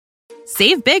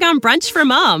Save big on brunch for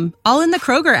mom, all in the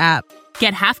Kroger app.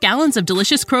 Get half gallons of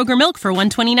delicious Kroger milk for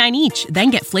 $1.29 each.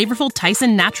 Then get flavorful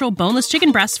Tyson natural boneless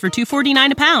chicken breasts for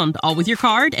 $2.49 a pound, all with your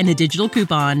card and a digital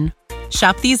coupon.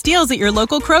 Shop these deals at your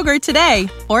local Kroger today,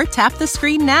 or tap the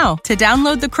screen now to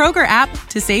download the Kroger app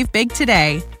to save big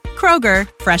today. Kroger,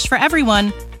 fresh for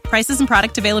everyone. Prices and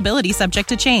product availability subject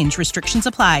to change. Restrictions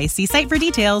apply. See site for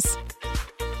details.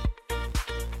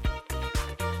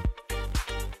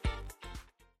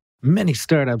 Many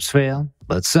startups fail,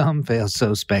 but some fail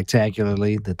so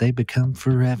spectacularly that they become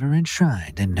forever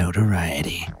enshrined in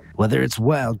notoriety. Whether it's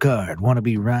wild-card,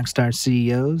 wannabe rockstar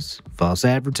CEOs, false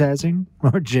advertising,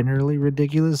 or generally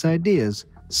ridiculous ideas,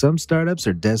 some startups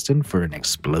are destined for an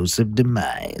explosive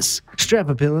demise. Strap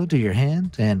a pillow to your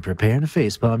hand and prepare to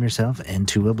facepalm yourself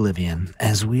into oblivion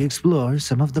as we explore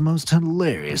some of the most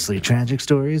hilariously tragic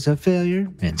stories of failure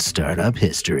in startup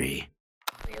history.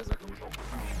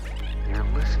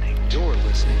 You're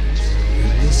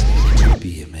listening to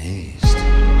Be Amazed.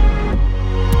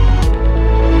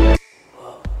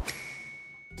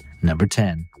 Number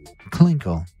 10.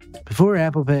 Klinkle. Before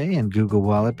Apple Pay and Google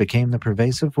Wallet became the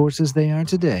pervasive forces they are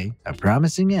today, a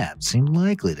promising app seemed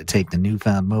likely to take the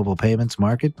newfound mobile payments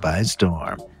market by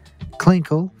storm.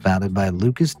 Klinkle, founded by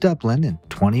Lucas Duplin in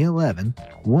 2011,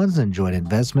 once enjoyed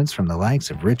investments from the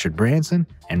likes of Richard Branson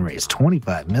and raised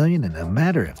 $25 million in a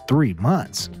matter of 3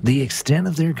 months. The extent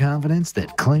of their confidence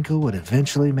that Klinkle would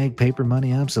eventually make paper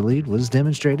money obsolete was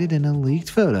demonstrated in a leaked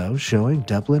photo showing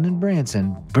Duplin and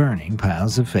Branson burning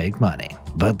piles of fake money.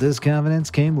 But this confidence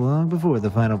came long before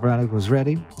the final product was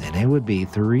ready, and it would be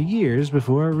 3 years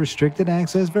before a restricted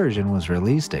access version was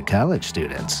released to college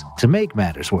students. To make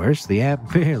matters worse, the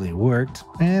app barely worked,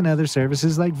 and other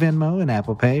services like Venmo and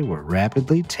Apple Pay were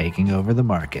rapidly taking over the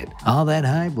market. All that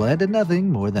hype led to nothing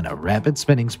more than a rapid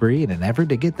spending spree in an effort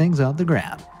to get things off the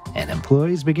ground, and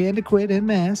employees began to quit en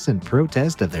masse in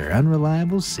protest of their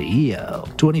unreliable CEO.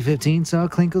 2015 saw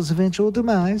Klinkle's eventual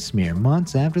demise mere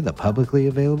months after the publicly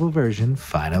available version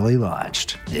finally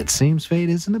launched. It seems fate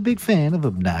isn't a big fan of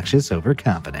obnoxious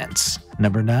overconfidence.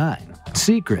 Number 9.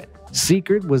 Secret.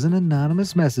 Secret was an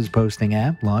anonymous message posting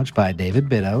app launched by David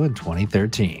Bitto in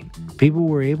 2013. People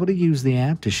were able to use the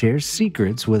app to share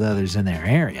secrets with others in their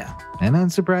area. And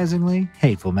unsurprisingly,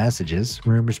 hateful messages,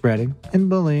 rumor spreading, and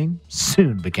bullying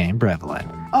soon became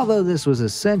prevalent. Although this was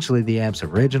essentially the app's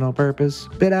original purpose,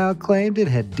 Bitto claimed it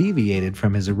had deviated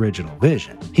from his original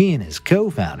vision. He and his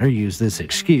co-founder used this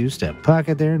excuse to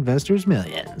pocket their investors'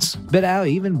 millions. Bitto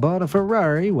even bought a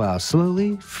Ferrari while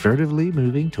slowly, furtively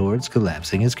moving towards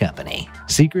collapsing his company.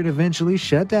 Secret eventually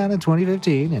shut down in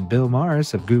 2015, and Bill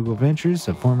Morris of Google Ventures,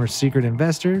 a former Secret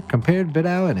investor, compared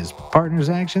Bitto and his partner's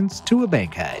actions to a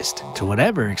bank heist. To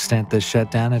whatever extent this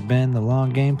shutdown had been the long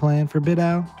game plan for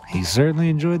Bitto, he certainly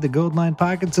enjoyed the gold-lined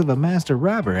pockets of a master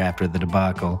robber after the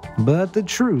debacle. But the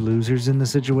true losers in the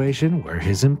situation were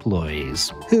his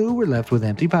employees, who were left with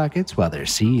empty pockets while their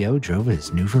CEO drove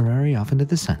his new Ferrari off into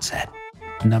the sunset.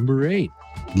 Number 8.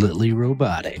 Lilly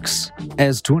Robotics.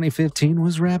 As 2015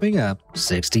 was wrapping up,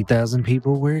 60,000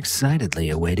 people were excitedly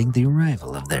awaiting the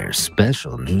arrival of their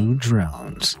special new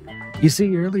drones. You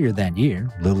see, earlier that year,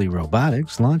 Lilly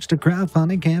Robotics launched a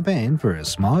crowdfunding campaign for a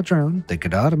small drone that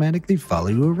could automatically follow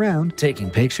you around, taking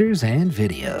pictures and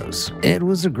videos. It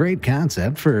was a great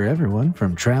concept for everyone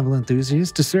from travel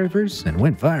enthusiasts to surfers and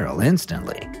went viral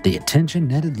instantly. The attention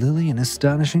netted Lilly an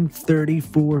astonishing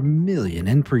 $34 million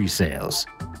in pre-sales.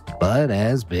 But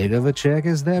as big of a check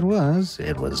as that was,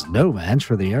 it was no match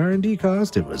for the R&D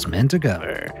cost it was meant to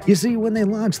cover. You see, when they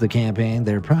launched the campaign,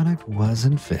 their product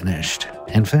wasn't finished.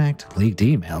 In fact, leaked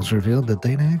emails revealed that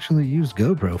they'd actually used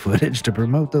GoPro footage to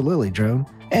promote the Lilly drone,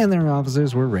 and their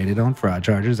officers were raided on fraud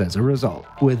charges as a result.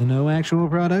 With no actual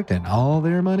product and all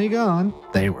their money gone,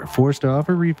 they were forced to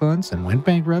offer refunds and went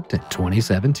bankrupt in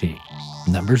 2017.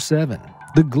 Number 7.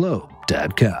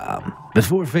 TheGlobe.com.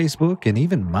 Before Facebook and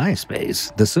even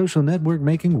MySpace, the social network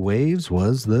making waves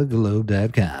was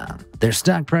TheGlobe.com. Their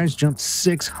stock price jumped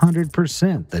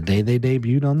 600% the day they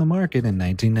debuted on the market in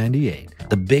 1998,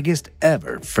 the biggest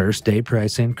ever first-day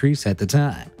price increase at the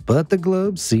time. But the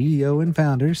Globe's CEO and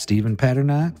founder, Stephen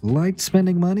Paternotte, liked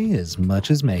spending money as much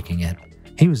as making it.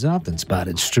 He was often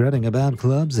spotted strutting about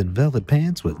clubs in velvet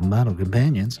pants with model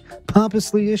companions,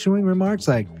 pompously issuing remarks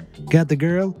like, "Got the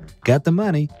girl, got the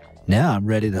money, now I'm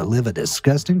ready to live a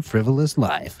disgusting, frivolous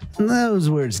life." Those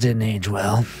words didn't age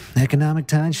well. Economic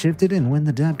tides shifted, and when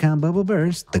the dot-com bubble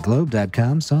burst,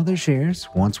 TheGlobe.com saw their shares,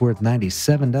 once worth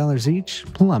 $97 each,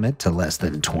 plummet to less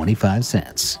than 25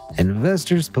 cents.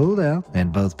 Investors pulled out,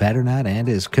 and both Paternotte and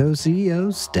his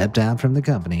co-CEO stepped down from the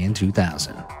company in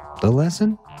 2000. The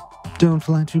lesson? Don't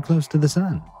fly too close to the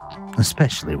sun.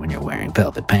 especially when you're wearing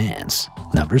velvet pants.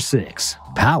 Number 6.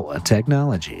 Powa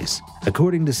Technologies.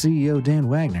 According to CEO Dan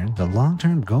Wagner, the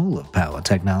long-term goal of Powa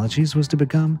Technologies was to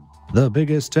become the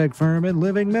biggest tech firm in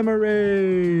living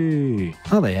memory.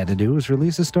 All they had to do was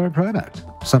release a star product,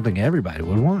 something everybody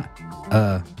would want.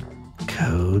 A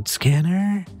code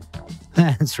scanner?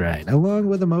 That's right. Along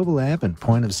with a mobile app and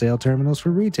point-of-sale terminals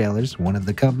for retailers, one of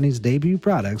the company's debut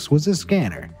products was a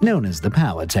scanner known as the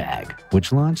Powa Tag,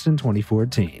 which launched in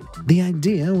 2014. The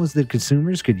idea was that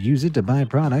consumers could use it to buy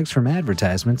products from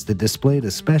advertisements that displayed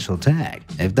a special tag.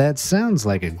 If that sounds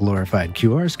like a glorified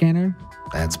QR scanner,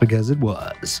 that's because it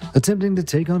was. Attempting to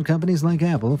take on companies like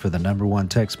Apple for the #1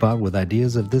 tech spot with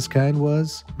ideas of this kind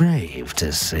was brave,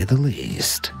 to say the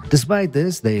least. Despite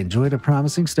this, they enjoyed a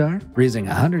promising start, raising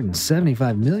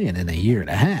 $175 million in a year and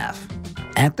a half.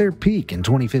 At their peak in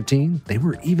 2015, they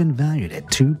were even valued at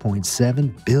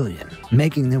 $2.7 billion,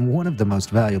 making them one of the most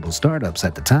valuable startups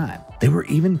at the time. They were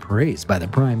even praised by the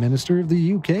Prime Minister of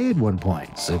the UK at one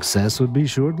point. Success would be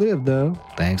short-lived, though,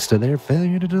 thanks to their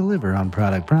failure to deliver on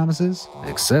product promises,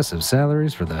 excessive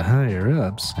salaries for the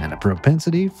higher-ups, and a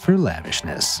propensity for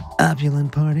lavishness.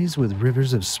 Opulent parties with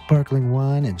rivers of sparkling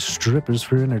wine and strippers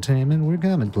for entertainment were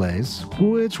commonplace,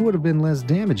 which would have been less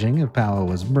damaging if Powa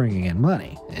was bringing in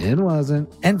money. It wasn't.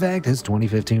 In fact, as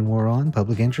 2015 wore on,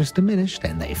 public interest diminished,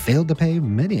 and they failed to pay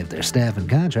many of their staff and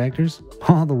contractors.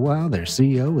 All the while, their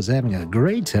CEO was having a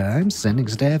great time sending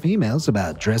staff emails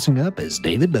about dressing up as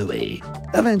David Bowie.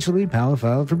 Eventually, Powa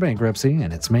filed for bankruptcy,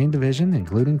 and its main division,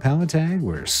 including Powa Tag,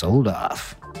 were sold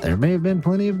off. There may have been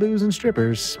plenty of booze and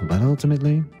strippers, but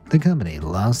ultimately, the company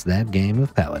lost that game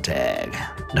of Powa Tag.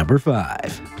 Number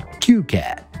 5.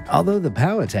 QCat. Although the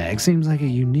Powa Tag seems like a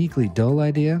uniquely dull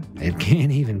idea, it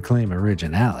can't even claim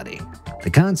originality. The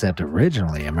concept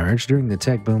originally emerged during the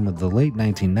tech boom of the late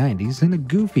 1990s in a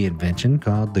goofy invention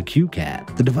called the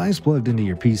QCat. The device plugged into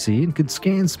your PC and could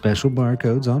scan special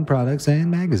barcodes on products and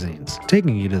magazines,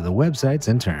 taking you to the websites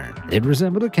in turn. It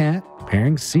resembled a cat,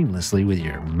 pairing seamlessly with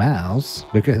your mouse,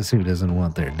 because who doesn't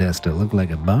want their desk to look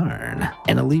like a barn?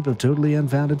 In a leap of totally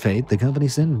unfounded faith, the company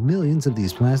sent millions of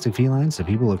these plastic felines to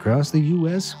people across the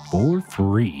US for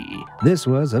free. This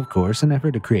was, of course, an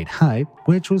effort to create hype,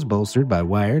 which was bolstered by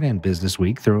Wired and Business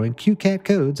Week throwing QCat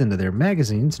codes into their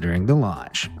magazines during the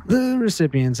launch. The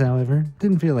recipients, however,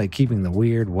 didn't feel like keeping the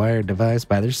weird wired device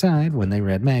by their side when they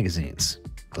read magazines.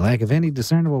 The lack of any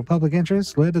discernible public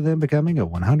interest led to them becoming a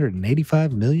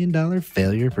 $185 million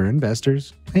failure for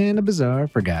investors and a bizarre,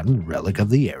 forgotten relic of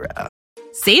the era.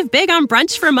 Save big on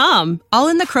brunch for mom, all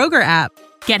in the Kroger app.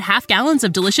 Get half gallons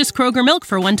of delicious Kroger milk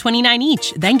for $1.29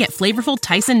 each. Then get flavorful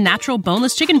Tyson natural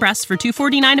boneless chicken breasts for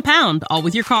 $2.49 a pound, all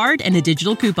with your card and a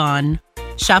digital coupon.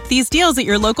 Shop these deals at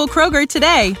your local Kroger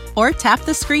today, or tap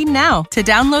the screen now to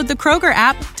download the Kroger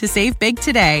app to save big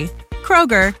today.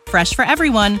 Kroger, fresh for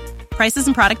everyone. Prices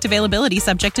and product availability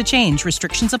subject to change.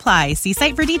 Restrictions apply. See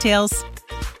site for details.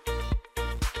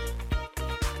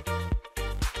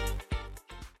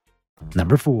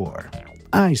 Number 4.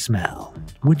 iSmell.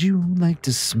 Would you like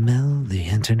to smell the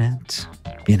internet?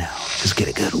 You know, just get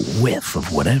a good whiff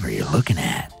of whatever you're looking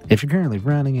at. If you're currently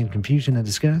frowning in confusion and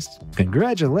disgust,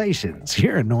 congratulations,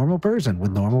 you're a normal person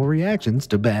with normal reactions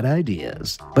to bad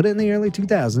ideas. But in the early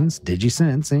 2000s,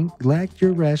 DigiSense Inc. lacked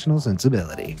your rational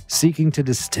sensibility. Seeking to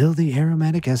distill the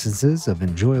aromatic essences of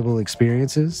enjoyable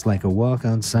experiences like a walk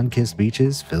on sun-kissed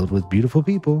beaches filled with beautiful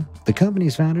people, the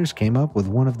company's founders came up with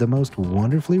one of the most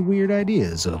wonderfully weird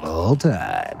ideas of all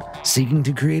time. Seeking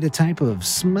to create a type of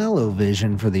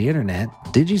smell-o-vision for the internet,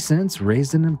 DigiSense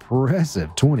raised an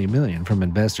impressive $20 million from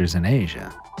investors in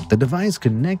Asia. The device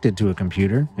connected to a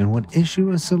computer and would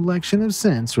issue a selection of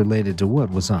scents related to what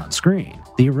was on screen.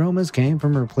 The aromas came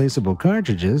from replaceable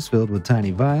cartridges filled with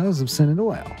tiny vials of scented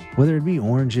oil. Whether it be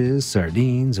oranges,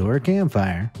 sardines, or a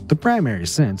campfire, the primary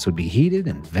scents would be heated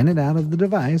and vented out of the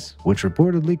device, which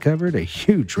reportedly covered a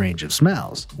huge range of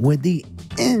smells. With the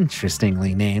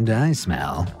interestingly named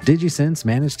iSmell, DigiSense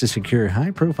managed to secure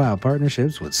high-profile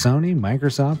partnerships with Sony,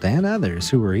 Microsoft, and others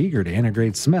who were eager to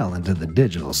integrate smell into the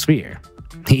digital sphere,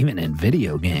 even in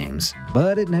video games.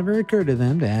 But it never occurred to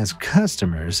them to ask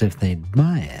customers if they'd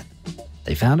buy it.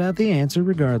 They found out the answer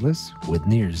regardless, with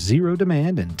near zero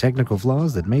demand and technical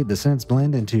flaws that made the scents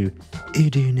blend into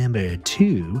Udo number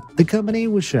 2. The company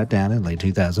was shut down in late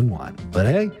 2001. But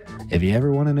hey, if you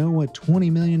ever want to know what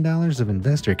 $20 million of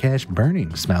investor cash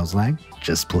burning smells like,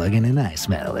 just plug in an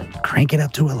iSmell and crank it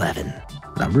up to 11.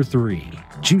 Number 3.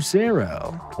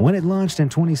 Juicero. When it launched in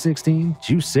 2016,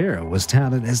 Juicero was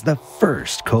touted as the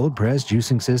first cold-pressed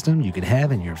juicing system you could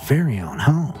have in your very own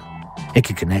home. It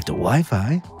could connect to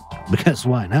Wi-Fi, because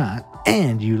why not?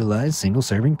 and utilized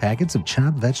single-serving packets of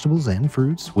chopped vegetables and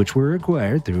fruits, which were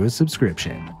acquired through a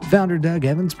subscription. Founder Doug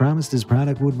Evans promised his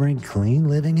product would bring clean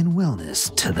living and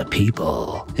wellness to the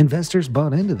people. Investors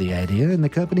bought into the idea, and the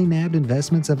company nabbed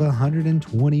investments of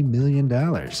 $120 million.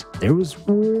 There was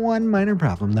one minor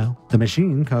problem, though. The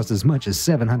machine cost as much as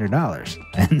 $700,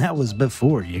 and that was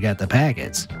before you got the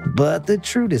packets. But the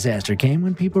true disaster came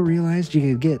when people realized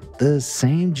you could get the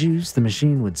same juice the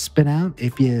machine would spit out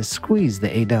if you squeezed the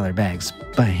 $8 bags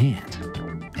by hand.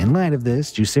 In light of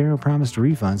this, Juicero promised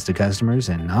refunds to customers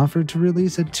and offered to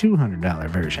release a $200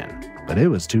 version. But it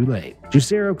was too late.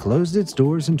 Juicero closed its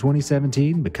doors in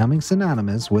 2017, becoming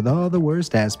synonymous with all the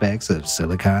worst aspects of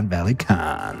Silicon Valley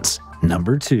cons.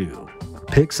 Number 2.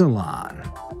 Pixelon.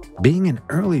 Being an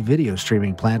early video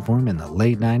streaming platform in the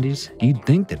late 90s, you'd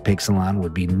think that Pixelon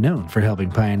would be known for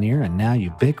helping pioneer a now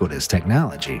ubiquitous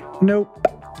technology. Nope.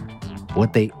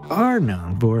 What they are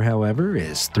known for, however,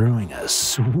 is throwing a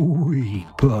sweet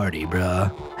party,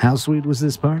 bruh. How sweet was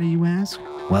this party, you ask?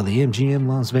 Well, the MGM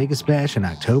Las Vegas Bash in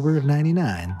October of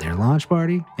 '99, their launch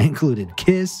party included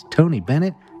Kiss, Tony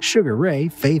Bennett, Sugar Ray,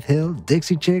 Faith Hill,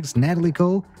 Dixie Chicks, Natalie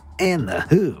Cole, and The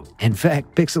Who. In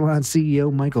fact, Pixelon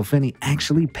CEO Michael Finney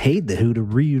actually paid The Who to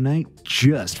reunite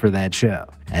just for that show.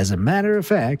 As a matter of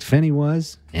fact, Finney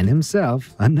was, in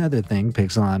himself, another thing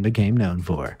Pixelon became known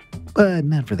for. But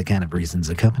not for the kind of reasons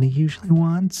a company usually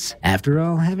wants. After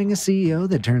all, having a CEO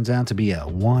that turns out to be a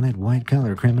wanted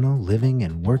white-collar criminal living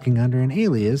and working under an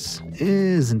alias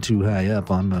isn't too high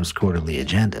up on most quarterly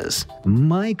agendas.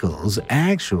 Michael's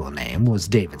actual name was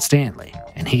David Stanley,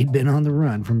 and he'd been on the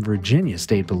run from Virginia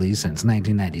State Police since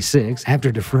 1996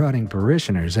 after defrauding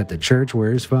parishioners at the church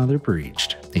where his father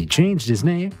preached. He changed his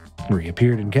name,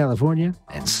 reappeared in California,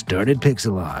 and started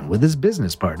Pixelon with his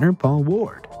business partner, Paul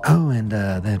Ward. Oh, and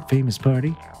that famous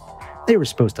party? They were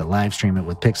supposed to live stream it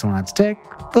with Pixelon's tech,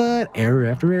 but error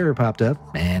after error popped up,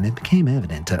 and it became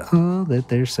evident to all that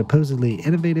their supposedly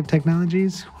innovative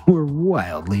technologies were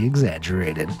wildly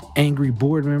exaggerated. Angry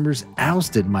board members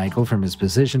ousted Michael from his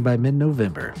position by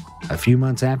mid-November. A few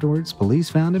months afterwards,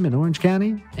 police found him in Orange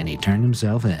County, and he turned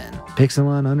himself in.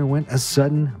 Pixelon underwent a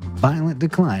sudden, violent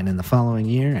decline in the following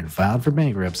year and filed for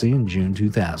bankruptcy in June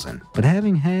 2000. But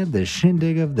having had the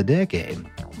shindig of the decade,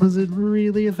 was it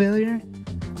really a failure?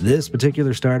 This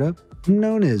particular startup,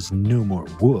 known as No More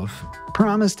Woof,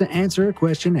 promised to answer a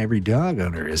question every dog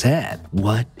owner has had.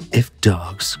 What if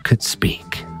dogs could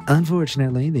speak?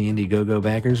 Unfortunately, the Indiegogo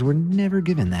backers were never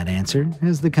given that answer,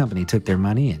 as the company took their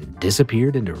money and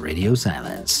disappeared into radio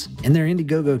silence. In their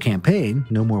Indiegogo campaign,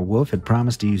 No More Woof had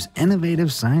promised to use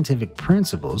innovative scientific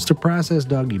principles to process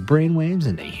doggy brainwaves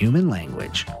into human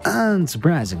language.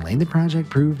 Unsurprisingly, the project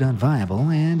proved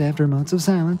unviable, and after months of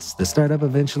silence, the startup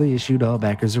eventually issued all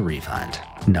backers a refund.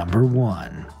 Number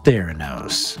 1.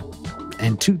 Theranos.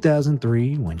 In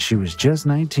 2003, when she was just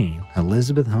 19,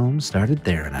 Elizabeth Holmes started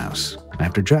Theranos.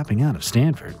 After dropping out of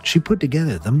Stanford, she put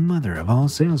together the mother of all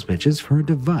sales pitches for a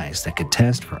device that could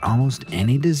test for almost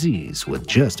any disease with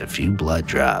just a few blood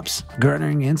drops.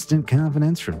 Garnering instant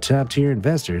confidence from top-tier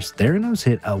investors, Theranos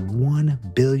hit a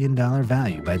 $1 billion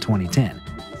value by 2010.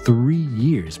 3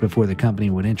 years before the company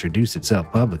would introduce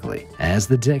itself publicly. As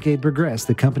the decade progressed,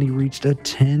 the company reached a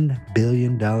 $10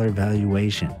 billion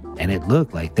valuation, and it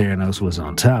looked like Theranos was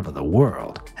on top of the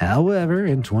world. However,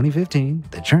 in 2015,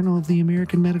 the Journal of the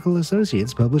American Medical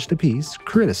Associates published a piece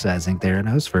criticizing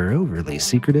Theranos for overly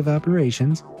secretive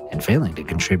operations and failing to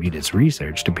contribute its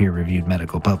research to peer-reviewed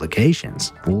medical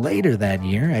publications. Later that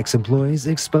year, ex-employees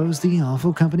exposed the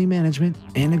awful company management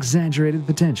and exaggerated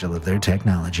potential of their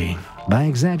technology. By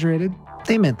exaggerated,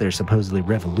 they meant their supposedly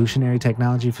revolutionary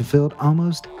technology fulfilled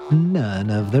almost none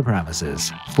of the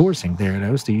promises, forcing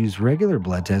Theranos to use regular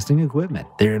blood testing equipment.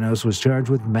 Theranos was charged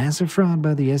with massive fraud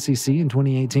by the SEC in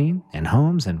 2018, and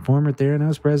Holmes and former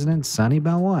Theranos president Sunny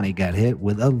Balwani got hit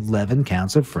with 11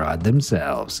 counts of fraud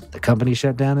themselves. The company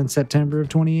shut down in September of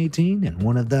 2018, and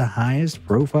one of the highest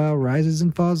profile rises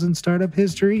and falls in startup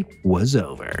history was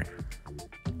over.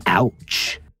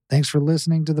 Ouch. Thanks for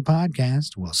listening to the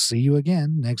podcast. We'll see you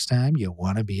again next time you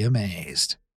want to be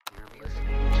amazed.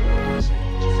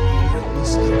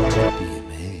 To be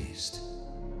amazed.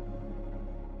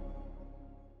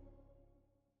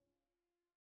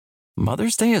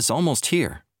 Mother's Day is almost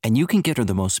here, and you can get her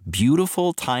the most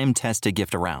beautiful time-tested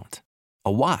gift around.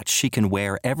 A watch she can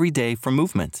wear every day from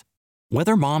Movement.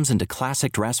 Whether mom's into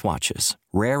classic dress watches,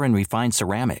 rare and refined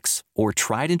ceramics, or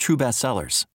tried-and-true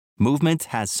bestsellers, Movement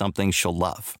has something she'll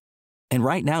love. And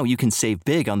right now, you can save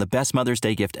big on the best Mother's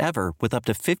Day gift ever with up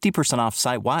to 50% off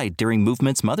site-wide during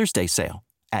Movement's Mother's Day sale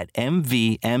at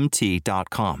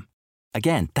MVMT.com.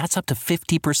 Again, that's up to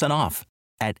 50% off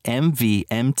at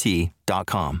MVMT.com.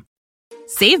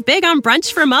 Save big on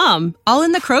brunch for mom, all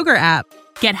in the Kroger app.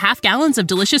 Get half gallons of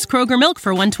delicious Kroger milk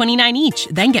for $1.29 each.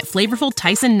 Then get flavorful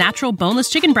Tyson natural boneless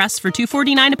chicken breasts for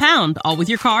 $2.49 a pound, all with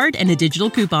your card and a digital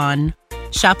coupon.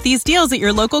 Shop these deals at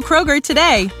your local Kroger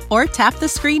today, or tap the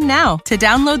screen now to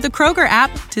download the Kroger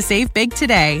app to save big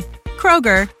today.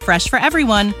 Kroger, fresh for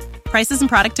everyone. Prices and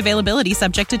product availability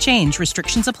subject to change.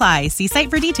 Restrictions apply. See site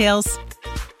for details.